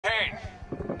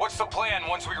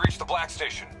once we reach the Black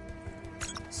Station.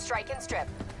 Strike and strip.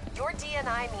 Your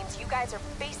DNI means you guys are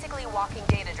basically walking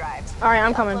data drives. Alright,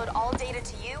 I'm coming. Upload all data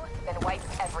to you, then wipe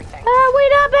everything.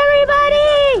 Wait up,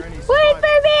 everybody! Wait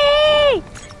for me!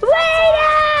 Wait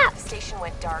up! The station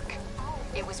went dark.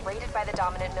 It was raided by the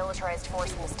dominant militarized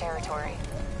force in this territory.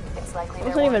 It's likely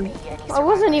there won't be any I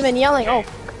wasn't even yelling. Oh.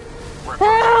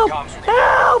 Help!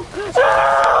 Help!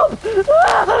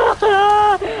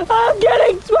 Help! I'm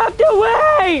getting swept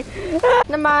away!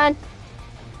 Never mind.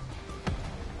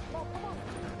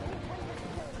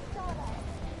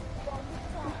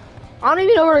 I don't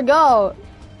even know where to go.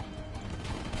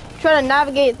 Trying to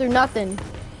navigate through nothing.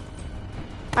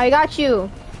 I got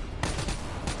you.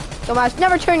 Dumbass,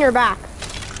 never turn your back.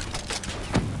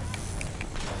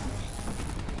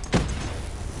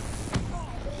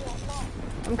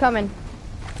 I'm coming.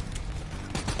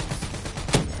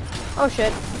 Oh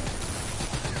shit.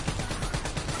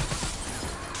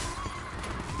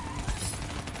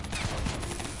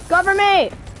 Cover me!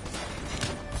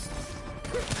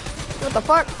 What the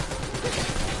fuck?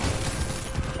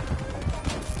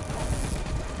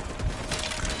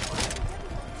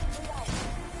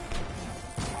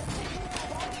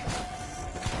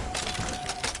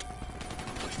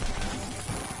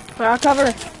 I'll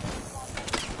cover.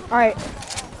 Alright.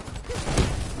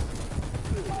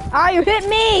 Ah, you hit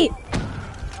me!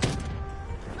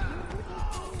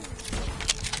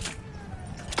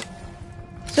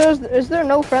 So is there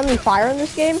no friendly fire in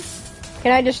this game?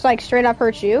 Can I just like straight up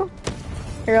hurt you?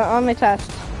 Here, let me test.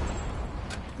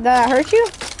 Did that hurt you?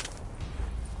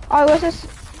 Oh, what's this?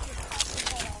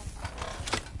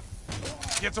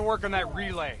 Get to work on that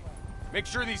relay. Make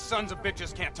sure these sons of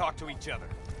bitches can't talk to each other.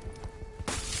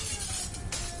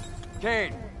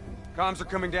 Kane, comms are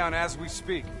coming down as we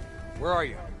speak. Where are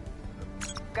you?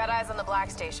 Got eyes on the Black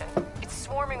Station. It's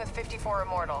swarming with 54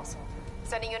 immortals.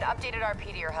 Sending you an updated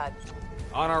RP to your HUD.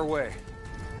 On our way.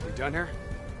 We done here?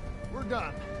 We're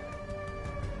done.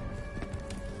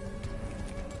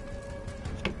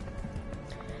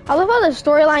 I love how the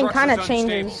storyline Structure's kind of unstable.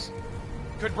 changes.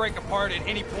 Could break apart at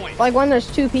any point. Like when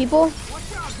there's two people.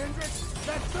 Watch out, Hendricks!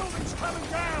 That building's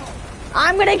coming down!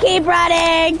 I'm gonna keep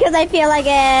running because I feel like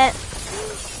it.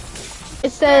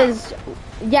 It says,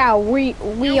 yeah, we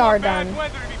are done.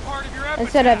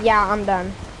 Instead of, yeah, I'm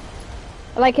done.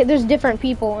 Like, there's different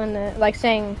people in the, like,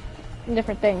 saying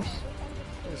different things.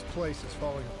 This place is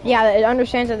falling apart. Yeah, it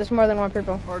understands that there's more than one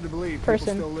people. Hard to believe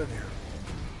Person. people still live here.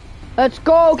 Let's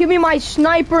go! Give me my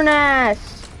sniper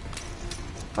nest!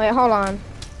 Wait, hold on.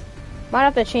 Might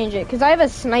have to change it, because I have a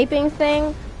sniping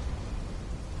thing.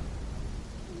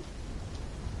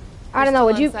 I don't know,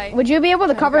 would you be able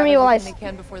to cover me while I... They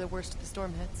can before the worst of the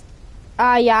storm hits.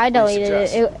 Yeah, I deleted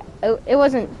it. It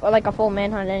wasn't like a full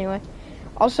manhunt anyway.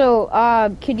 Also,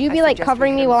 could you be like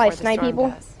covering me while I snipe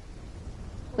people?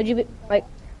 Would you be like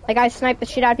I snipe the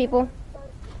shit out of people?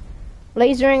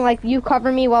 Lasering, like you cover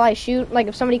me while I shoot. Like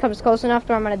if somebody comes close enough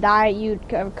to where I'm gonna die, you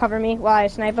cover me while I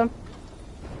snipe them.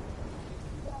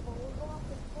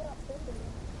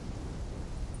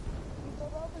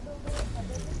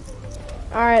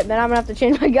 Alright, then I'm gonna have to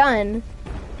change my gun.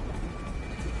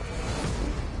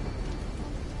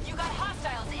 You got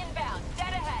hostiles inbound,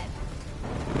 dead ahead.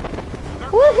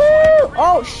 Woohoo!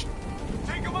 Oh,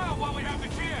 Take them out while we have the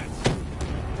chance.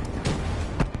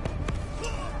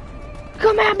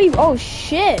 come at me! Oh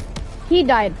shit! He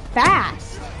died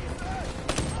fast.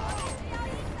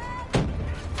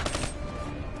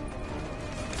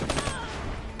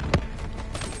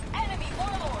 Enemy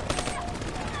warlord.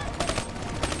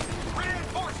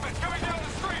 Reinforcements coming down the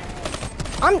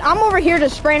street. I'm over here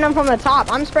just spraying them from the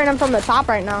top. I'm spraying them from the top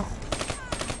right now.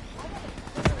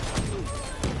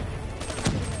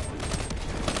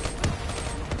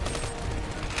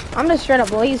 I'm just straight up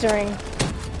lasering.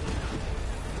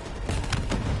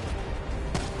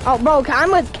 Oh, bro,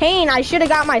 I'm with Kane. I should have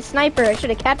got my sniper. I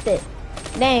should have kept it.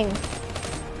 Dang.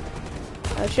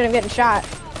 I should have gotten shot.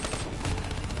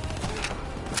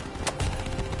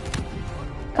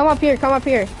 Come up here, come up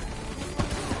here.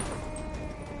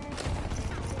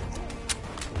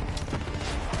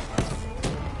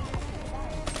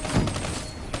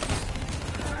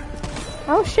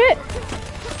 Oh shit.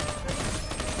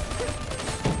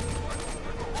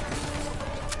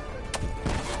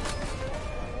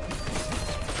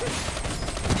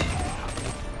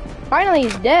 Finally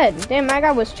he's dead. Damn, that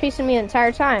guy was chasing me the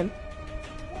entire time.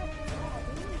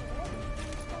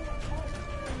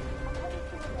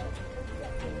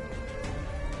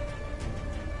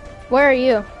 Where are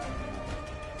you?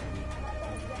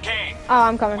 Kane. Oh,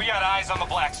 I'm coming. We got eyes on the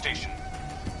Black Station.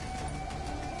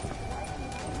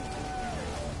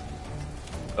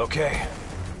 Okay.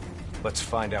 Let's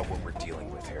find out what we're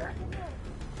dealing with here.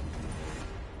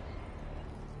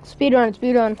 Speed run,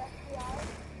 speed run.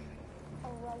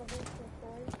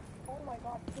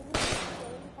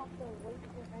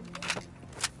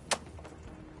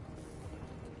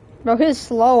 Bro, his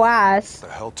slow ass. What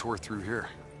the hell tore through here?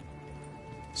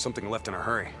 Something left in a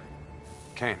hurry.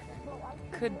 Kane.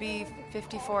 Could be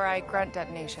 54i grunt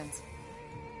detonations.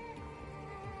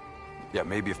 Yeah,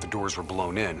 maybe if the doors were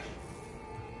blown in.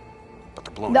 But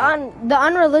they're blown The out. the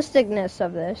unrealisticness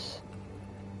of this.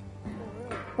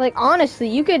 Like, honestly,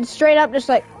 you could straight up just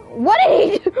like, what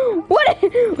did he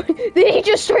do? Did he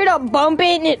just straight up bump it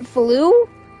and it flew?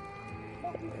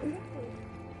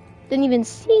 Didn't even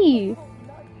see.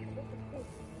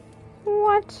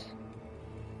 What?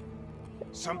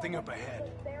 Something up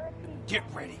ahead. Get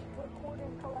ready.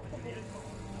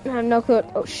 I have no clue.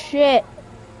 Oh, shit.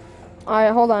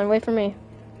 Alright, hold on. Wait for me.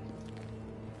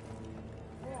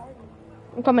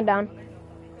 I'm coming down.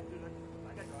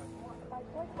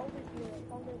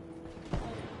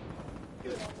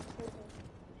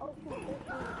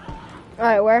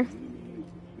 Alright, where?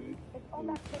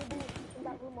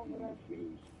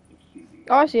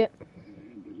 Oh, I see it.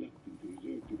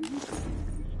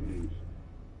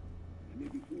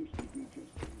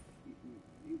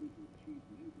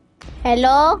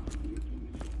 Hello?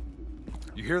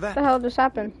 You hear that? What the hell just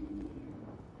happened?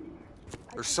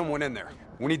 There's someone in there.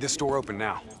 We need this door open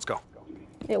now. Let's go.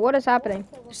 Yeah, what is happening?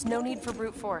 There's no need for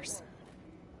brute force.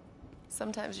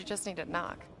 Sometimes you just need to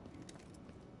knock.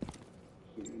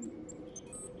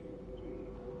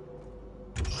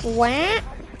 What?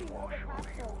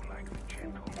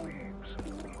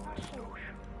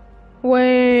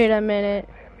 Wait a minute.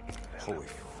 Holy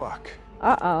fuck.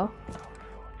 Uh-oh.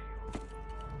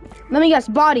 Let me guess,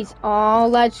 bodies. Oh,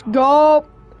 let's go.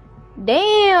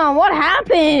 Damn, what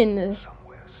happened?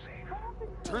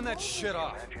 Turn that shit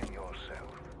off.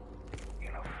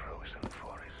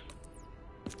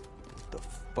 The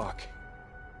fuck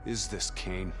is this,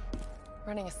 Kane?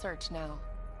 Running a search now.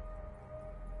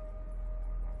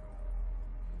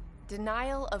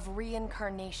 Denial of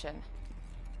reincarnation.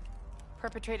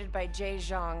 Perpetrated by Jay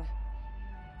Zhang.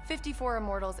 54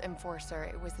 Immortals Enforcer.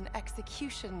 It was an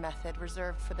execution method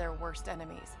reserved for their worst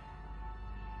enemies.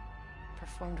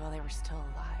 Performed while they were still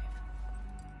alive.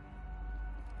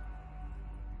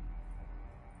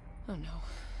 Oh no.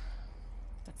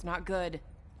 That's not good.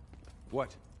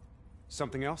 What?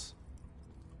 Something else?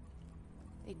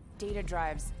 The data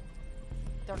drives.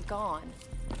 They're gone.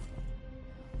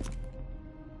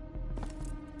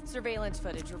 Surveillance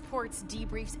footage, reports,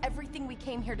 debriefs, everything we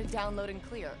came here to download and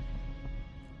clear.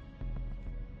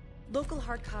 Local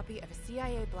hard copy of a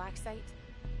CIA black site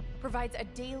provides a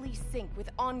daily sync with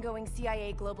ongoing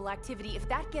CIA global activity. If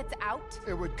that gets out...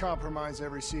 It would compromise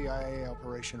every CIA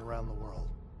operation around the world.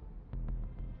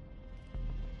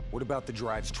 What about the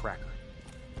drive's tracker?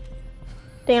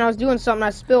 Dang, I was doing something, I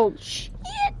spilled shit.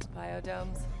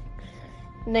 Biodomes.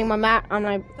 Dang, my mat on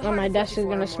my desk is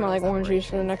gonna smell like orange juice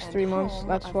for the next 3 months.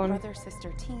 That's fun. Brother,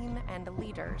 sister team and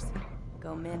leaders.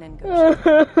 Go min and go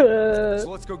So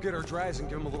let's go get our drives and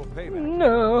give them a little payback.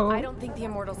 No. I don't think the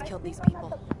Immortals killed these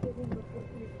people.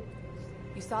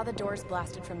 You saw the doors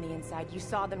blasted from the inside. You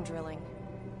saw them drilling.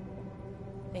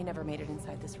 They never made it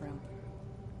inside this room.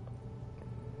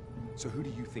 So who do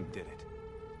you think did it?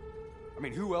 I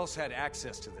mean, who else had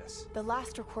access to this? The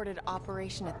last recorded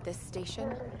operation at this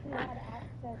station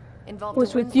involved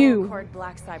Was the with Winslow you. Accord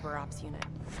Black Cyber Ops unit.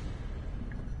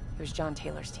 It was John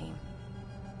Taylor's team.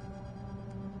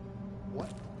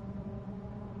 What?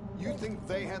 You think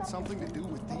they had something to do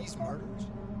with these murders?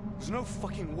 There's no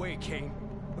fucking way, Kane.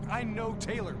 Look, I know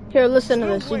Taylor. Here, listen to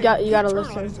There's this. no You way he gotta turned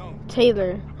on his listen. own.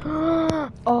 Taylor.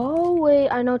 Oh wait,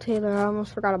 I know Taylor. I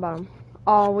almost forgot about him.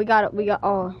 Oh, we got it.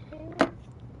 Oh.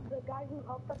 The guy who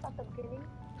helped us at the beginning?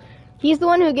 He's the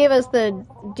one who gave us the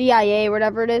DIA,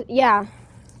 whatever it is. Yeah,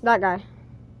 that guy.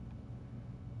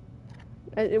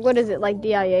 What is it, like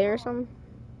DIA or something?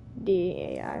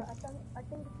 DAI. I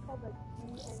think it's called like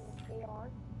D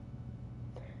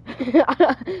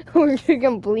and AR. We're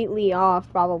completely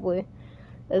off, probably.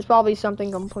 It's probably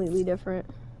something completely different.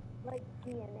 Like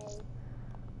DNA.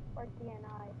 Or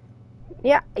DNI.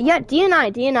 Yeah,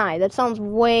 DNI. That sounds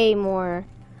way more.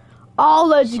 Oh,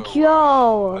 let's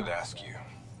go. I'd ask you.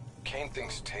 Kane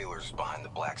thinks Taylor's behind the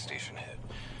Black Station hit.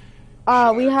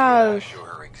 We have Show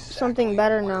her exactly something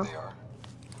better where now. they are.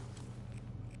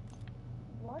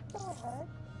 What the heck?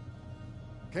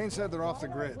 Kane said they're off the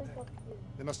grid.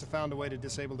 They must have found a way to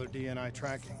disable their DNI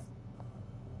tracking.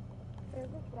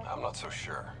 I'm not so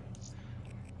sure.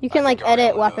 You can I like think our edit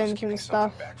Alamo is weapons keeping and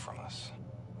something stuff. back from us.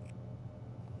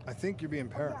 I think you're being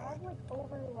paranoid.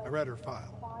 I read her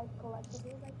file.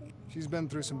 She's been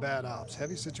through some bad ops,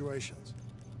 heavy situations.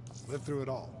 Lived through it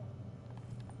all.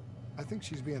 I think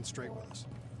she's being straight with us.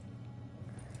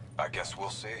 I guess we'll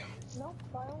see.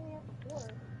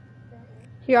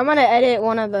 Here, I'm gonna edit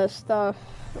one of the stuff.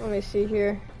 Let me see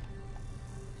here.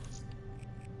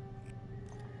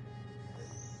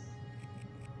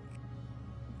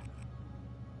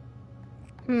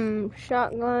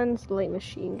 Shotguns, light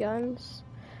machine guns.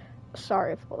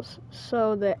 Sorry, folks.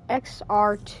 So the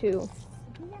XR2.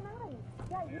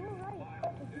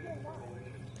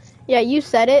 Yeah, you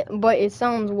said it, but it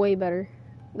sounds way better.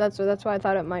 That's why I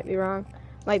thought it might be wrong.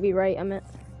 Might be right, I meant.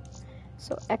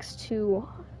 So X2.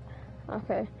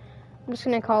 Okay. I'm just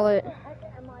gonna call it.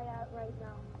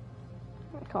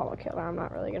 Call it killer. I'm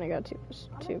not really gonna go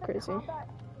too crazy.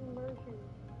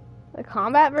 The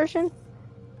combat version?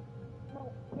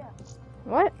 No, yeah.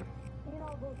 What? You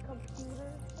know those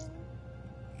computer things?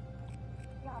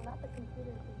 Yeah, not the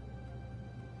computer thing.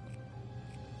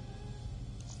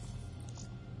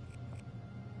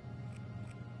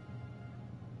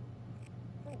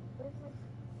 Wait, where's my...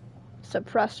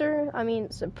 Suppressor? I mean,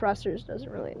 suppressors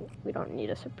doesn't really... We don't need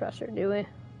a suppressor, do we?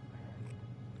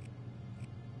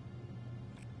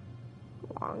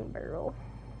 Long barrel.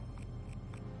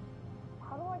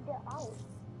 How do I get out?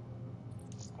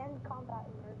 And combat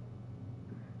alert.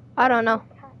 I don't know.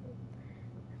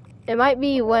 It might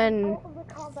be when... Out of the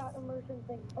combat immersion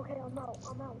thing. Okay, I'm out.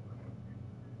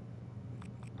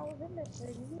 I was in this for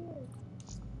years.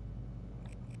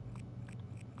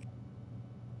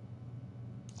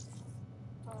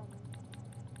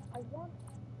 I want...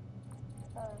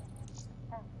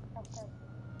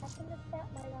 F in the chat,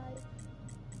 my guys.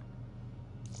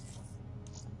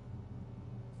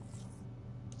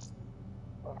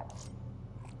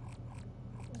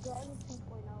 Gun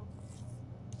 2.0.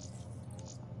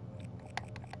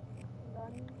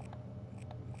 Gun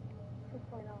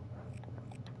 2.0.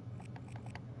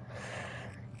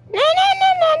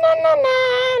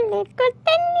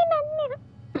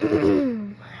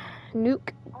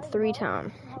 Nuke 3-town.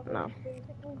 No.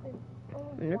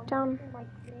 Nuketown?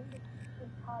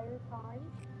 Entire time,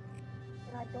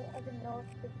 and I don't even know if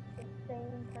it's the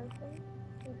same person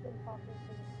who's been talking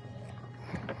to me.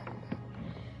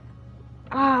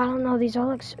 I don't know. These all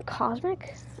look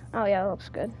cosmic. Oh yeah, that looks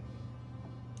good.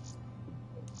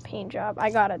 Paint job. I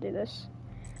gotta do this.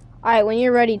 All right, when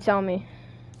you're ready, tell me.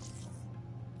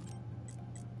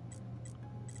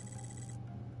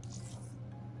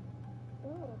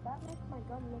 Ooh, that makes my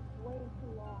gun look way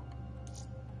too long.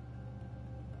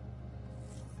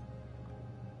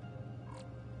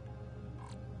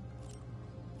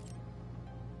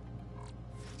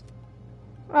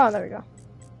 Oh, there we go.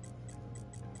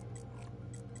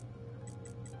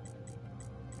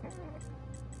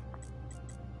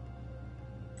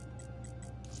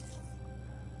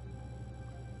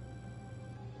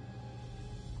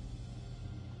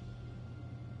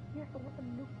 Yeah, so with the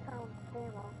Nuketown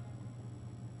camera.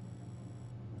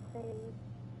 Save.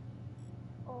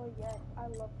 Oh yes, I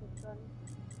love this gun.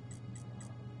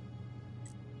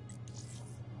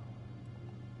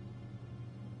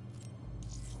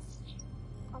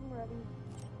 I'm ready.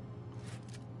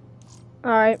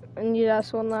 Alright, I need to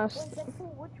ask one last. Wait,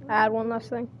 which room Add one last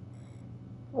thing.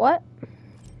 What?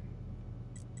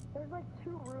 There's like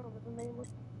 2 rooms and they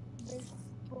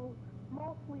both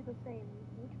mostly the same.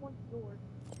 Which one's yours?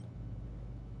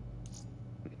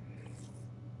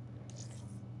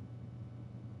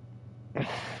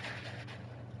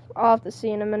 I'll have to see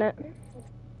in a minute.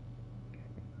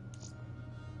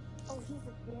 Oh, he's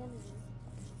a janitor.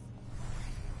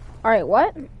 Alright,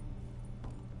 what?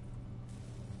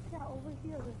 Yeah, over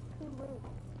here, there's 2 rooms.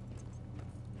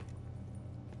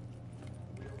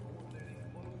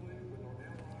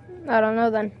 I don't know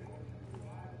then.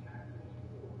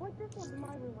 Wait, this was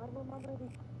my room. I remember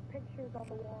these pictures on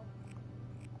the wall.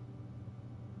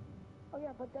 Oh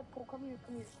yeah, but Deadpool, come here.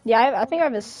 Yeah, I think I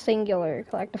have a singular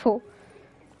collectible.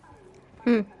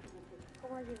 Come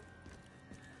right here.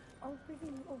 I was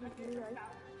thinking over here, right?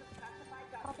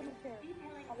 Hop in the chair.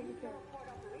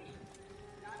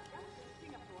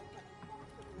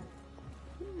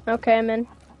 Okay, I'm in.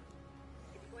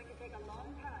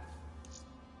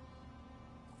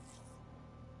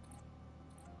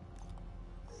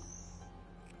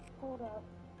 Hold up.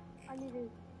 I need to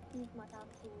use my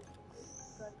absolute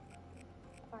good.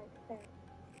 Alright, there.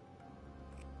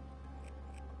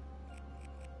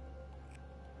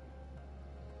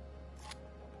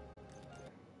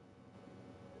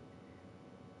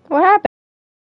 What happened?